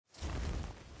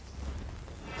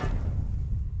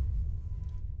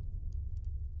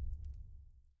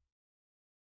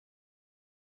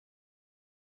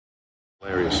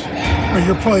Hilarious. Are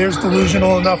your players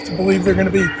delusional enough to believe they're going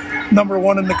to be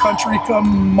 #1 in the country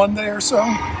come Monday or so?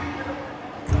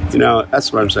 You know,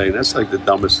 that's what I'm saying. That's like the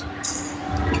dumbest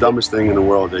thing in the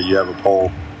world, that you have a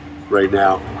poll right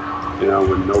now, you know,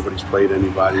 when nobody's played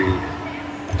anybody,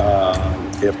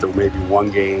 after maybe one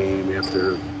game,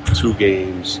 after 2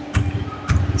 games.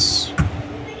 It's,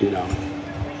 you know,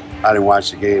 I didn't watch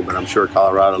the game, but I'm sure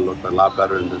Colorado looked a lot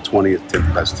better than the 20th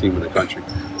best team in the country.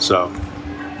 So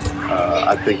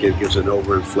I think it gives an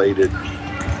overinflated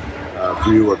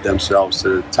view of themselves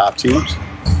to the top teams,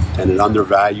 and it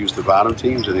undervalues the bottom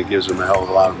teams, and it gives them a hell of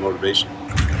a lot of motivation.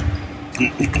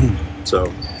 So,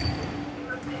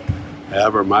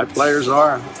 however my players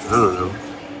are, I don't know.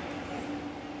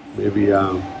 Maybe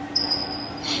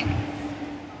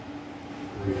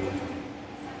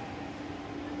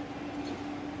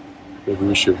maybe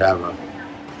we should have a,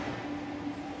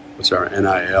 what's our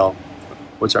NIL?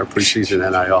 What's our preseason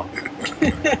NIL?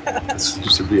 This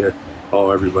used to be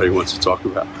all everybody wants to talk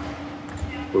about.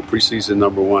 But preseason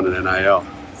 #1 in NIL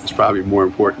is probably more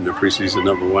important than preseason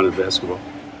 #1 in basketball.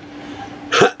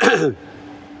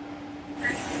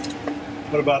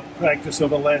 What about practice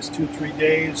over the last 2-3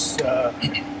 days?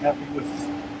 Happy with?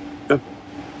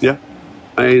 Yeah.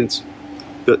 I mean, it's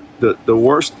the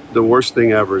worst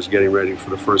thing ever is getting ready for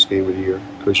the first game of the year,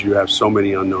 because you have so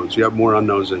many unknowns. You have more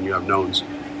unknowns than you have knowns.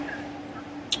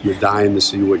 You're dying to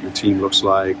see what your team looks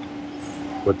like,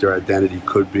 what their identity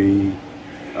could be,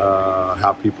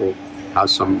 how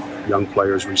some young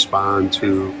players respond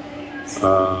to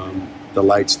the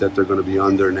lights that they're going to be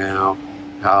under now,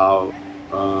 how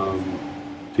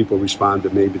people respond to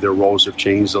maybe their roles have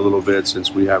changed a little bit since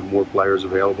we have more players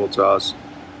available to us.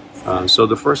 So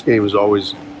the first game is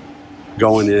always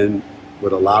going in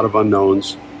with a lot of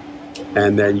unknowns,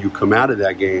 and then you come out of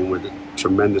that game with a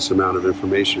tremendous amount of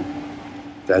information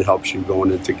that helps you going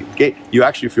into game. You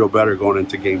actually feel better going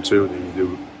into game 2 than you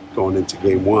do going into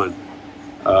game 1,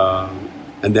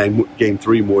 and then game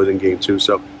 3 more than game 2.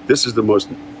 So this is the most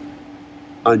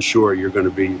unsure you're going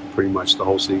to be pretty much the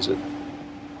whole season.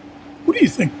 What do you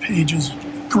think Paige's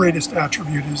greatest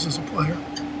attribute is as a player?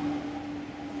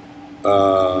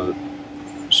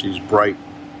 She's bright.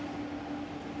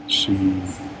 She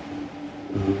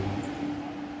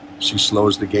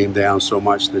slows the game down so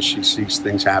much that she sees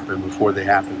things happen before they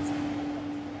happen.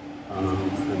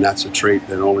 And that's a trait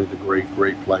that only the great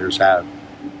players have.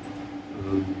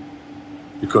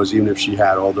 Because even if she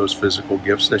had all those physical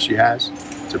gifts that she has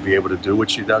to be able to do what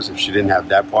she does, if she didn't have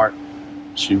that part,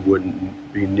 she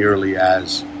wouldn't be nearly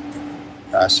as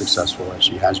successful as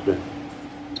she has been.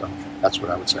 So that's what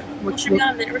I would say. What's your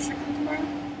minute restriction tomorrow?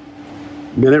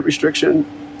 Minute restriction?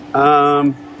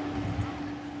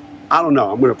 I don't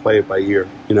know. I'm going to play it by ear.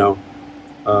 You know,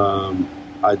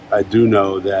 I do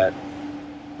know that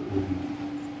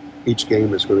each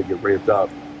game is going to get ramped up.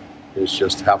 It's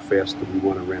just how fast do we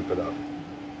want to ramp it up?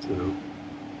 You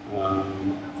know,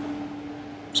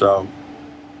 so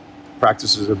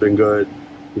practices have been good.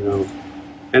 You know,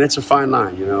 and it's a fine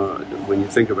line. You know, when you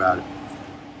think about it,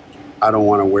 I don't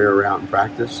want to wear her out in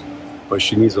practice, but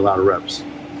she needs a lot of reps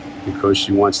because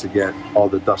she wants to get all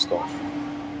the dust off.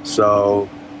 So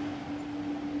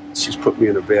she's put me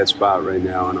in a bad spot right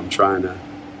now, and I'm trying to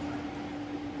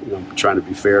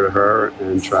be fair to her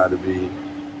and try to be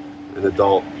an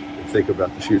adult and think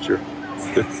about the future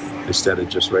instead of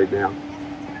just right now.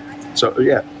 So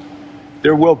yeah,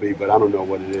 there will be, but I don't know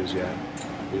what it is yet.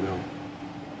 You know,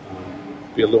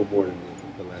 be a little more than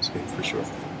the last game for sure.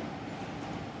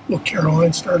 Will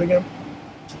Caroline start again?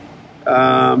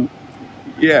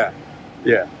 Yeah.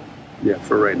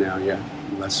 For right now, yeah.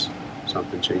 Unless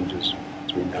something changes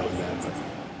between now and then, but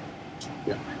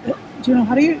yeah. Geno,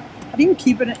 how do you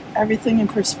keep everything in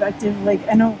perspective? Like,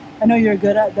 I know you're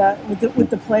good at that with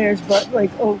the players, but like,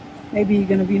 maybe you're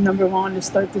going to be #1 to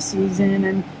start the season,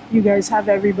 and you guys have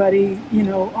everybody, you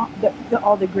know,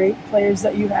 all the great players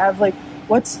that you have. Like,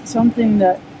 what's something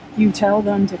that you tell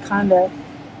them to kind of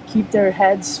keep their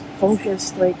heads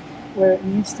focused, like where it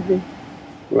needs to be?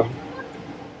 Well,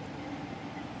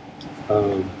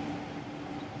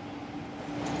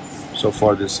 so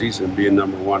far this season, being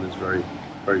 #1 is very,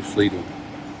 very fleeting,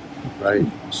 right?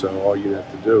 So all you have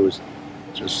to do is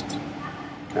just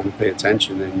kind of pay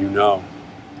attention, and you know.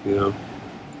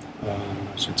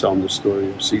 I should tell them the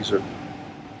story of Caesar,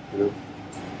 you know,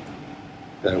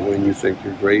 that when you think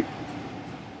you're great,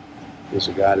 there's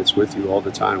a guy that's with you all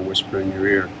the time whispering in your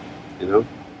ear, you know,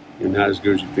 you're not as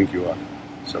good as you think you are,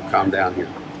 so calm down here.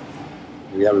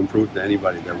 We haven't proved to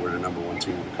anybody that we're the #1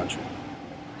 team in the country.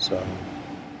 So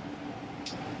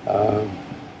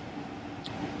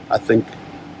I think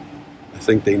I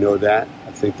think they know that.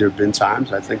 I think there have been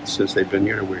times, I think since they've been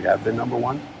here, we have been number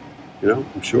one. You know,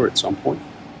 I'm sure at some point,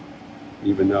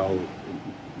 even though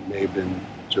it may have been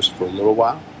just for a little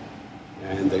while,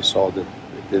 and they saw that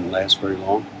it didn't last very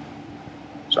long.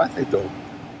 So I think they'll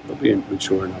be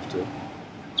mature enough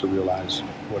to realize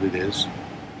what it is,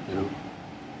 you know.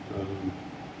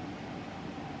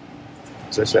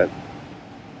 As I said,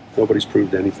 nobody's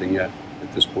proved anything yet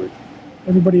at this point.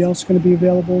 Everybody else going to be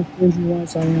available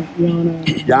injury-wise?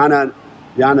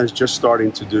 Yana's just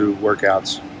starting to do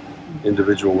workouts,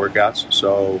 individual workouts.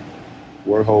 So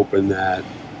we're hoping that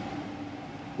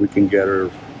we can get her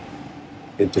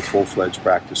into full-fledged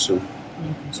practice soon.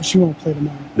 Okay, so she won't play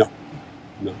tomorrow? No.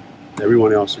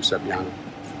 Everyone else except Yana.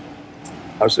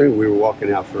 I was thinking we were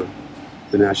walking out for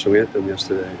the national anthem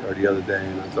yesterday or the other day,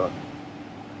 and I thought,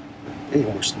 hey,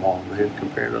 we're small, man,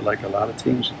 compared to like a lot of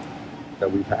teams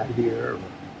that we've had here, or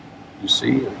you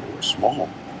see, we're small.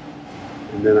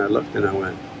 And then I looked and I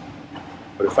went,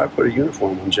 but if I put a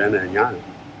uniform on Jenna and Yana,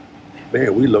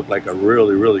 man, we look like a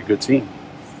really, really good team.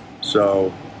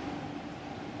 So,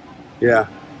 yeah.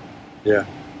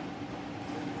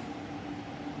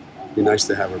 Be nice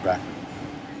to have her back.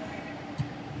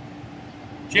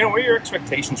 Geno, what are your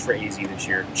expectations for AZ this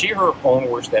year? Is she her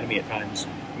own worst enemy at times?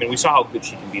 I mean, we saw how good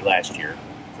she can be last year,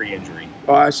 pre-injury.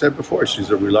 Well, I said before, she's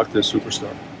a reluctant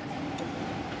superstar.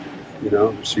 You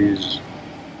know, she's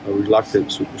a reluctant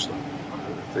superstar.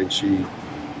 I think she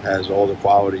has all the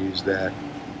qualities that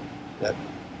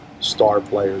star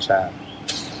players have.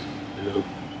 You know,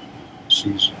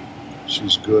 she's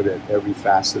good at every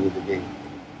facet of the game,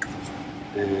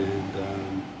 and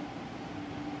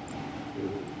you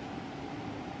know,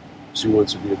 she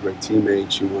wants to be a great teammate.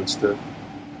 She wants to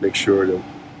make sure that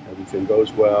everything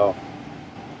goes well,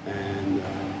 and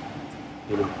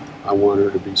you know, I want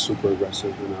her to be super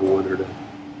aggressive, and I want her to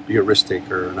be a risk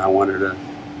taker, and I want her to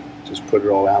just put it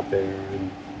all out there,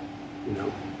 and you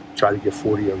know, try to get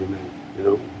 40 every night. You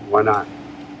know, why not?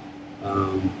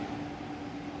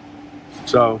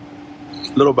 So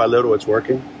little by little, it's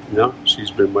working. You know,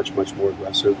 she's been much more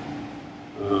aggressive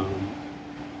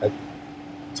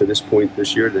to this point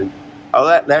this year than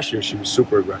last year. She was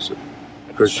super aggressive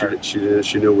because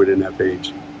she knew we didn't have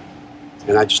Paige,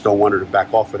 and I just don't want her to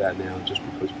back off of that now just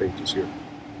because Paige is here.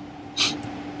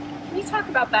 Can you talk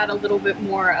about that a little bit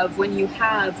more of when you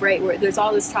have, right, where there's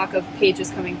all this talk of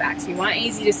Pages coming back, so you want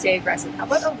AZ to stay aggressive. How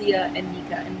about Aaliyah and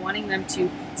Nika and wanting them to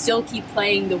still keep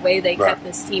playing the way they kept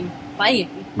this team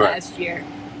playing last year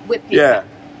with Paige?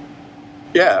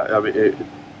 Yeah. I mean,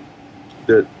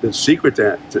 the secret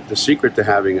to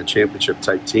having a championship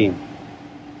type team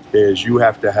is you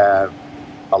have to have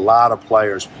a lot of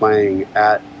players playing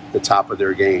at the top of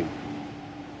their game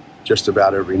just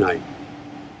about every night.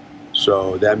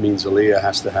 So that means Aaliyah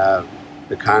has to have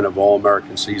the kind of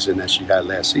All-American season that she had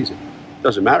last season.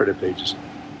 Doesn't matter to Paige.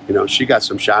 You know, she got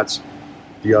some shots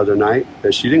the other night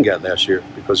that she didn't get last year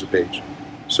because of Paige.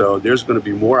 So there's going to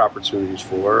be more opportunities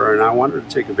for her, and I want her to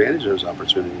take advantage of those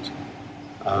opportunities.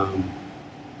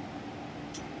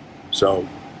 So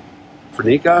for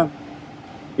Nika,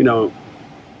 you know,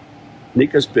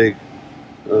 Nika's big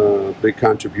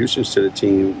contributions to the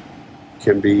team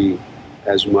can be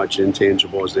as much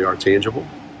intangible as they are tangible.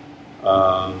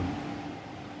 But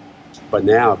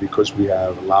now, because we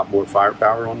have a lot more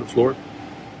firepower on the floor,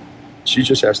 she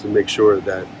just has to make sure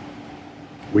that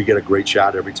we get a great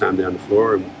shot every time down the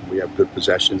floor, and we have good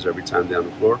possessions every time down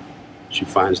the floor. She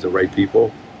finds the right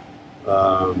people,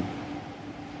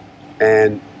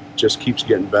 and just keeps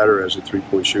getting better as a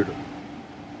three-point shooter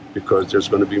because there's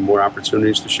going to be more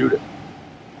opportunities to shoot it.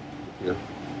 You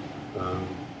know?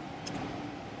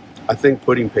 I think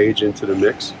putting Paige into the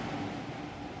mix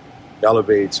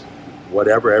elevates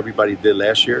whatever everybody did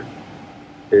last year.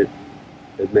 It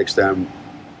makes them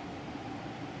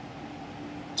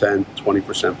 10,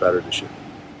 20% better this year.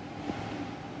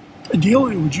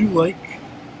 Ideally, would you like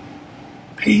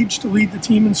Paige to lead the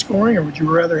team in scoring, or would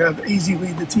you rather have AZ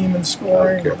lead the team in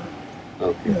scoring? I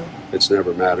don't care. Yeah. It's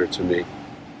never mattered to me.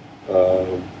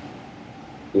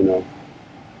 You know,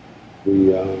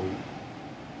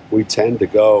 we tend to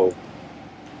go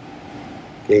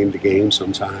game to game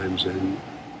sometimes, and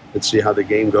let's see how the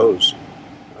game goes.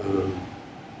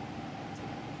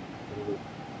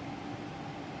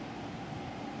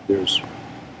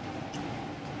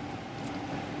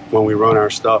 When we run our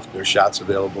stuff, there's shots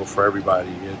available for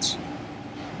everybody. It's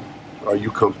are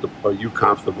you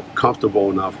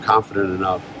comfortable enough, confident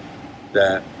enough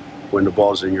that when the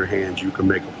ball's in your hands, you can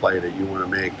make a play that you want to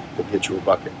make to get you a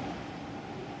bucket.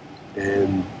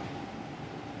 And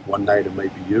one night it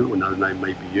might be you, another night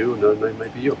might be you, another night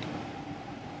might be you.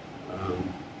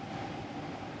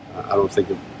 I don't think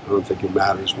it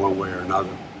matters one way or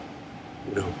another.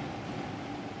 You know,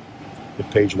 if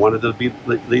Paige wanted to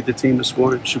lead the team in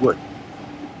scoring, she would.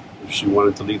 If she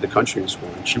wanted to lead the country in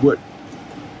scoring, she would.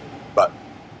 But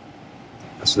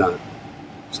it's not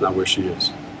where she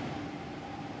is.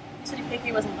 City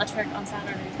Piggy was electric on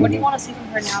Saturday. What do you want to see from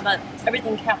her now that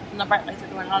everything counts and the bright lights are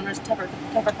going on? There's tougher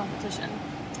competition.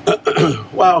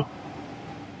 Well,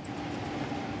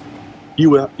 you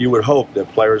would hope that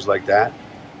players like that,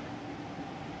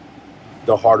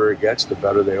 the harder it gets, the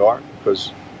better they are.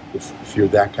 Because if you're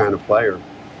that kind of player,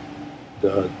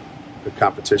 the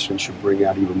competition should bring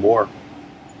out even more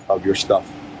of your stuff.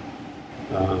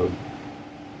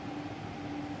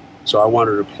 So I want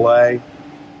her to play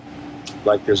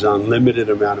like there's an unlimited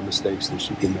amount of mistakes that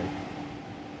she can make.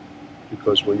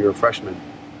 Because when you're a freshman,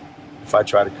 if I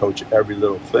try to coach every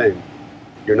little thing,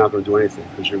 you're not going to do anything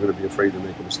because you're going to be afraid to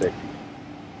make a mistake.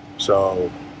 So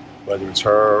whether it's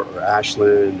her or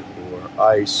Ashlyn or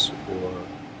Ice or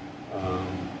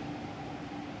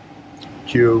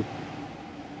Q,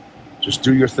 just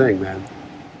do your thing, man.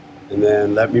 And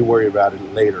then let me worry about it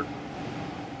later.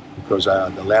 Because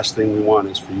the last thing we want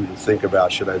is for you to think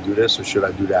about, should I do this or should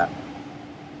I do that?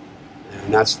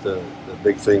 And that's the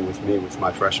big thing with me, with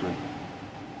my freshmen.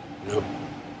 You know,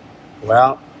 go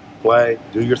out, play,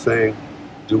 do your thing,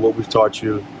 do what we've taught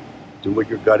you, do what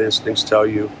your gut instincts tell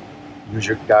you, use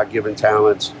your God-given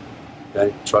talents,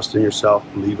 okay? Trust in yourself,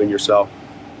 believe in yourself.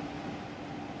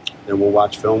 Then we'll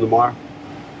watch film tomorrow.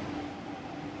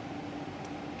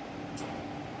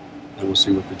 And we'll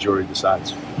see what the jury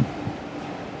decides.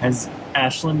 Has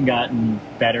Ashlyn gotten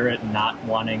better at not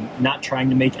trying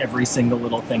to make every single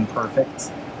little thing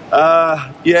perfect?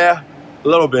 Yeah, a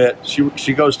little bit.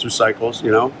 She goes through cycles, you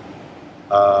know.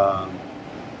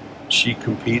 She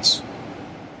competes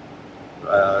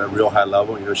at a real high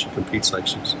level. You know, she competes like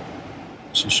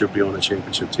she should be on a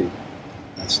championship team.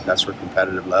 That's her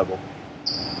competitive level.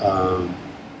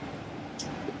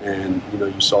 And you know,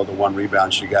 you saw the one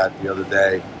rebound she got the other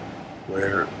day,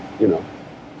 where you know.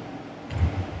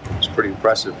 It's pretty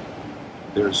impressive.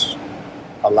 There's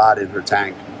a lot in her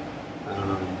tank.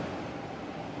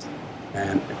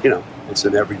 And, you know, it's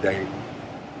an everyday,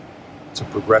 it's a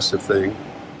progressive thing.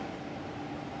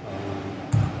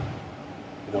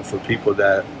 You know, for people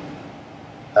that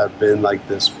have been like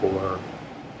this for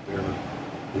their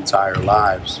entire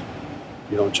lives,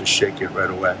 you don't just shake it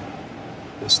right away.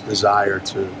 This desire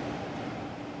to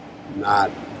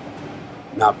not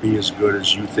be as good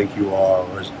as you think you are,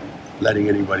 or letting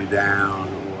anybody down,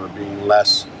 or being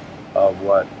less of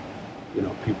what, you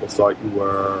know, people thought you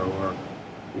were, or,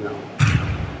 you know,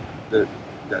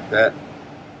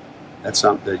 that's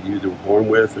something that you either were born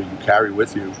with or you carry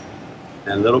with you.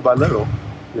 And little by little,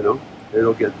 you know,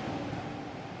 it'll get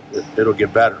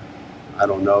better. I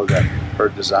don't know that her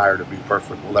desire to be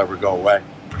perfect will ever go away,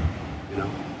 you know,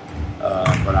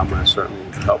 but I'm going to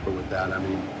certainly help her with that. I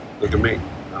mean, look at me.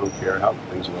 I don't care how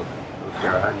things look. I don't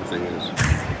care how anything is.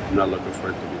 I'm not looking for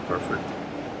it to be perfect.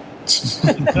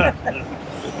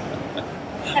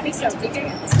 Have you seen DJ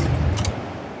yet this week?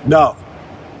 No.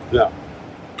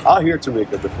 I'll hear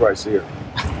Tamika before I see her,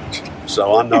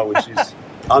 so I'll know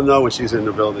when she's in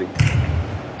the building.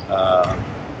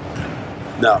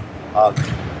 No,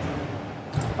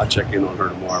 I'll check in on her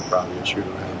tomorrow. Probably and shoot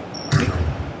around. I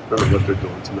don't know what they're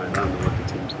doing tonight. I don't know what the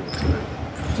team's doing tonight.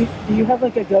 Do you have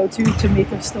like a go-to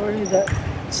Tamika story that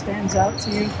stands out to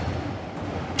you?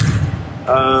 I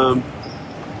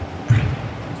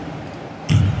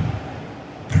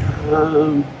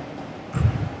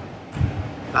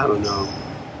don't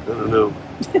know.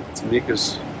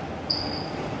 Tamika's,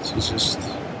 she's just.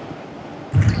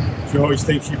 You always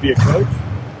think she'd be a coach?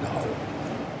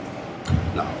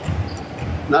 No,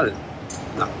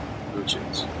 no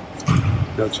chance.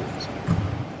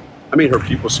 I mean, her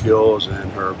people skills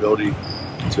and her ability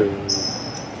to,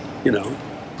 you know,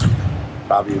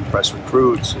 probably impress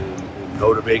recruits and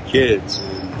motivate kids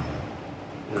and,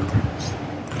 you know,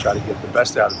 try to get the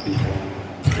best out of people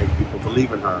and make people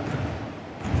believe in her.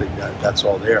 I think that's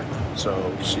all there.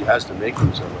 So she has the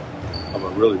makings of a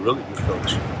really, really good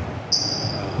coach.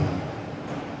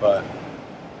 But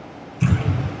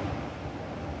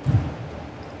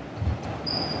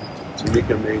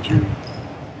Tamika made you.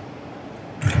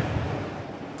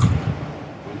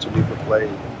 When Tamika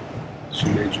played, she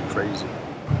made you crazy.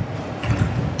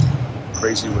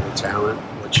 Crazy with her talent,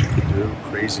 what she could do,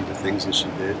 crazy the things that she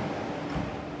did.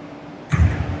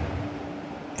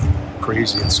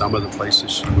 Crazy in some of the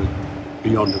places she would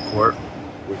be on the court,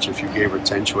 which if you gave her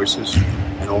 10 choices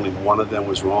and only one of them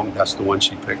was wrong, that's the one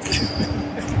she picked.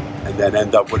 And then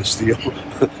end up with a steal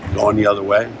going the other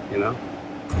way, you know?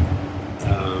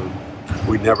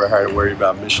 we never had to worry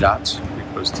about missed shots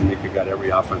because Tamika got every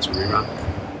offensive rebound.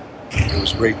 It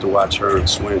was great to watch her and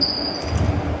Swin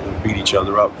beat each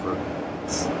other up for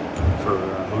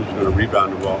who's going to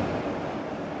rebound the ball.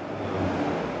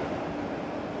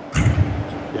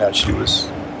 Yeah, she was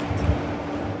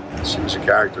a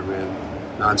character, man.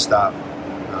 Non-stop.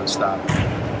 I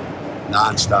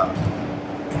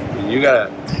mean, you gotta,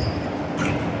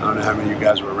 I don't know how many of you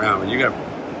guys were around, but you gotta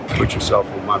put yourself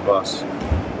on my bus or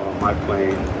on my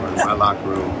plane or in my locker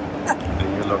room,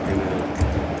 and you're looking at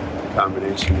a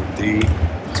combination of Dee,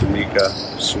 Tamika,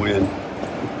 Swin,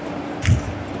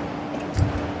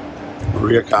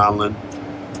 Maria Conlon.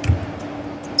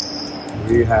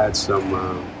 We had some,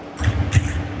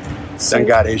 thank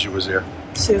God Asia was there.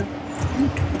 Sue.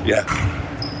 Yeah,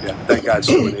 thank God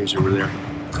Sue and Asia were there.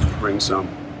 Bring some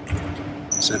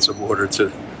sense of order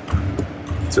to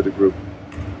the group.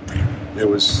 It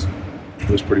was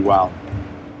pretty wild.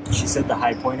 She said the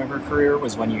high point of her career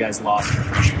was when you guys lost her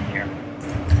freshman year,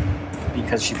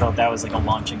 because she felt that was like a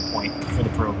launching point for the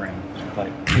program. But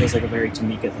it feels like a very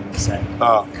Tamika thing to say.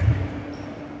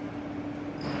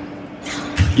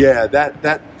 Yeah,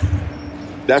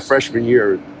 that freshman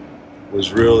year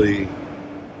was really.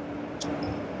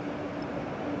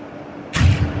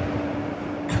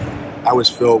 I was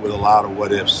filled with a lot of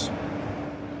what ifs.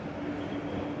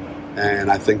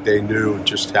 And I think they knew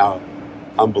just how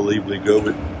unbelievably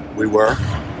good we were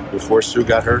before Sue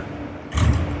got hurt,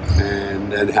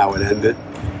 and then how it ended.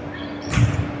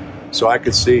 So I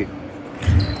could see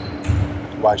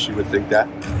why she would think that.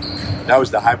 That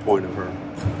was the high point of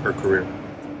her career.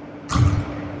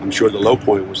 I'm sure the low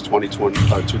point was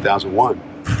 2001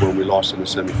 when we lost in the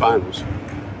semifinals,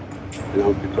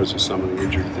 because of some of the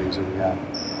injury things that we had.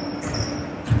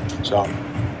 So,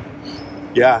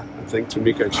 yeah, I think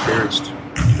Tamika experienced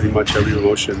pretty much every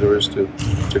emotion there is to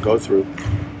go through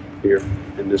here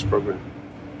in this program.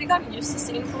 Have you gotten used to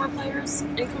seeing former players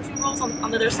in coaching roles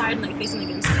on the other side and facing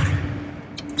against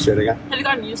them? Say it again? Have you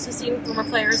gotten used to seeing former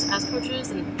players as coaches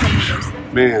and playing against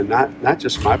them? Man, not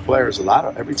just my players.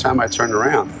 Every time I turned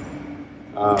around,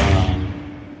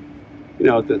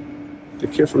 the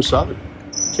kid from Southern,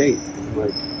 Kate, I'm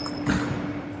like,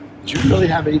 did you really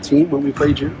have 18 when we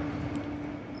played you?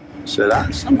 I said,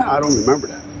 somehow I don't remember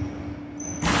that.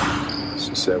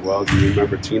 She said, well, do you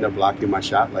remember Tina blocking my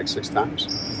shot like 6 times?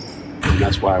 And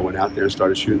that's why I went out there and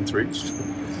started shooting threes.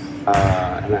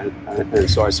 And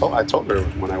so I told her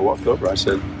when I walked over, I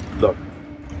said, look,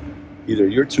 either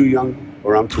you're too young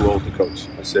or I'm too old to coach.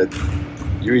 I said,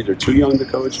 you're either too young to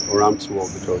coach or I'm too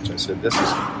old to coach. I said,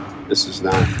 this is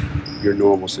not your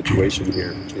normal situation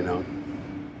here,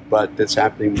 But it's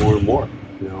happening more and more,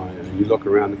 And you look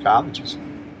around the colleges,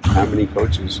 how many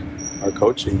coaches are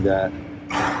coaching that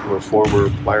were former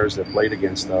players that played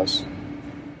against us?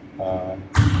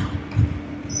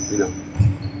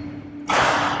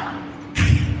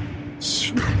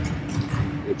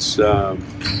 It's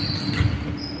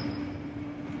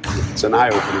an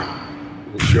eye-opener.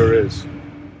 It sure is.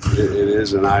 It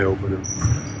is an eye-opener.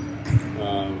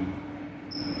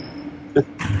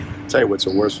 Tell you what's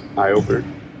a worse eye-opener.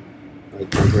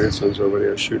 Like my grandson's over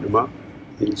there shooting him up.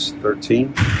 He's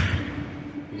 13,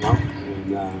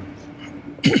 and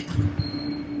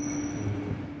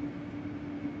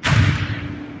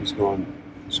he's going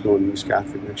to East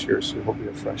Catholic next year, so he'll be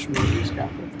a freshman at East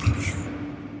Catholic.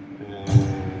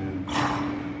 And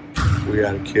we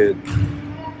had a kid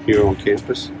here on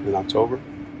campus in October.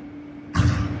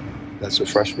 That's a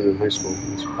freshman in high school.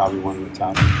 He's probably one of the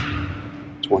top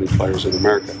 20 players in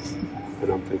America.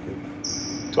 And I'm thinking,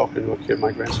 talking to a kid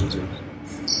my grandson's age.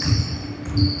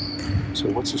 So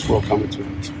what's this world coming to?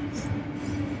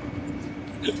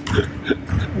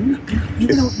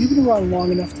 You've been around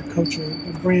long enough to coach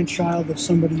a grandchild of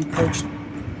somebody you coached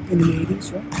in the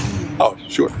 80s, right? Oh,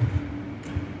 sure.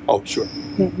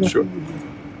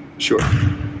 Sure.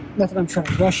 Not that I'm trying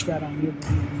to rush that on you.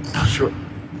 But sure.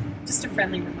 Just a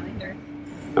friendly reminder.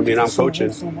 I mean, I'm coaching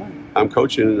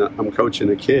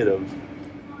a kid of,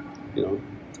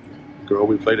 girl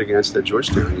we played against at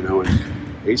Georgetown, and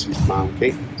Acey's mom,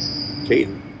 Katie,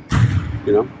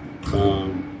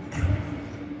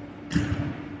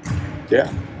 yeah,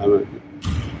 I mean,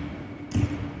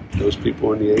 those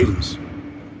people in the 80s,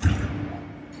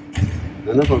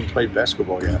 none of them played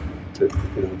basketball yet.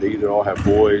 They either all have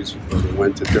boys or they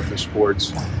went to different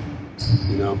sports,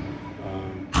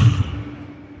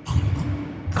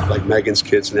 like Megan's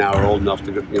kids now are old enough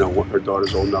to go, her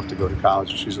daughter's old enough to go to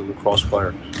college. She's a lacrosse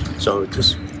player. So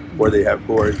just where they have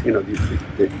boys,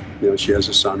 she has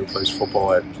a son who plays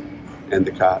football at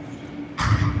Endicott.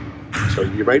 So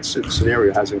your right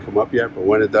scenario hasn't come up yet, but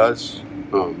when it does,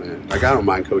 Oh man, like I don't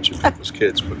mind coaching people's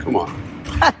kids, but come on,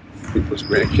 people's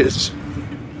grandkids.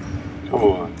 Come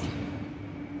on.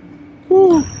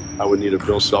 Woo. I would need a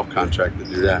Bill Self contract to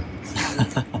do that.